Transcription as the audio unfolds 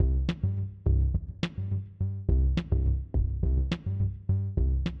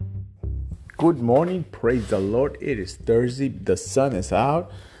Good morning. Praise the Lord. It is Thursday. The sun is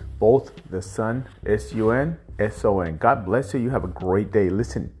out. Both the sun, S-U-N, S-O-N. God bless you. You have a great day.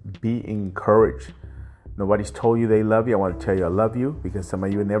 Listen, be encouraged. Nobody's told you they love you. I want to tell you I love you because some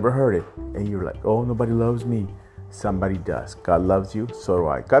of you never heard it. And you're like, oh, nobody loves me. Somebody does. God loves you. So do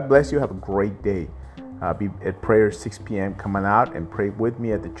I. God bless you. Have a great day. Be at prayer 6 p.m. Come on out and pray with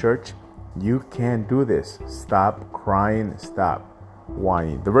me at the church. You can do this. Stop crying. Stop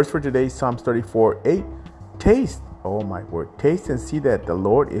whining. The verse for today is Psalms 34:8. Taste, oh my word, taste and see that the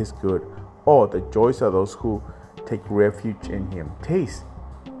Lord is good. Oh, the joys of those who take refuge in Him. Taste,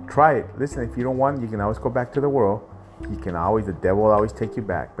 try it. Listen, if you don't want, you can always go back to the world. The devil will always take you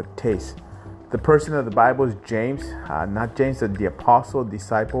back. But taste. The person of the Bible is James, not James the apostle,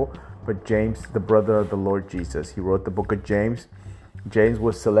 disciple, but James, the brother of the Lord Jesus. He wrote the book of James. James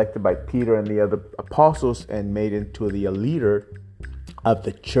was selected by Peter and the other apostles and made into the leader of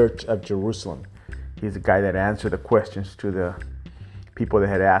the church of Jerusalem. He's the guy that answered the questions to the people that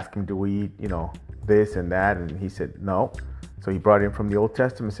had asked him, do we eat, this and that? And he said, no. So he brought in from the Old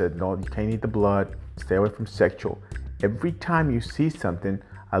Testament and said, no, you can't eat the blood. Stay away from sexual. Every time you see something,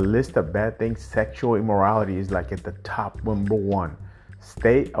 a list of bad things, sexual immorality is like at the top, number one.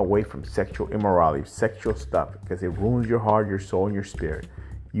 Stay away from sexual immorality, sexual stuff, because it ruins your heart, your soul, and your spirit.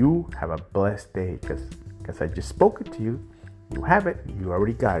 You have a blessed day because I just spoke it to you. You have it. You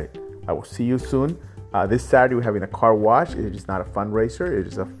already got it. I will see you soon. This Saturday, we're having a car wash. It is not a fundraiser. It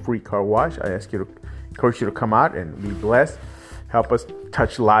is a free car wash. I encourage you to come out and be blessed. Help us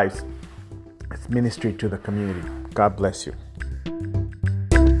touch lives. It's ministry to the community. God bless you.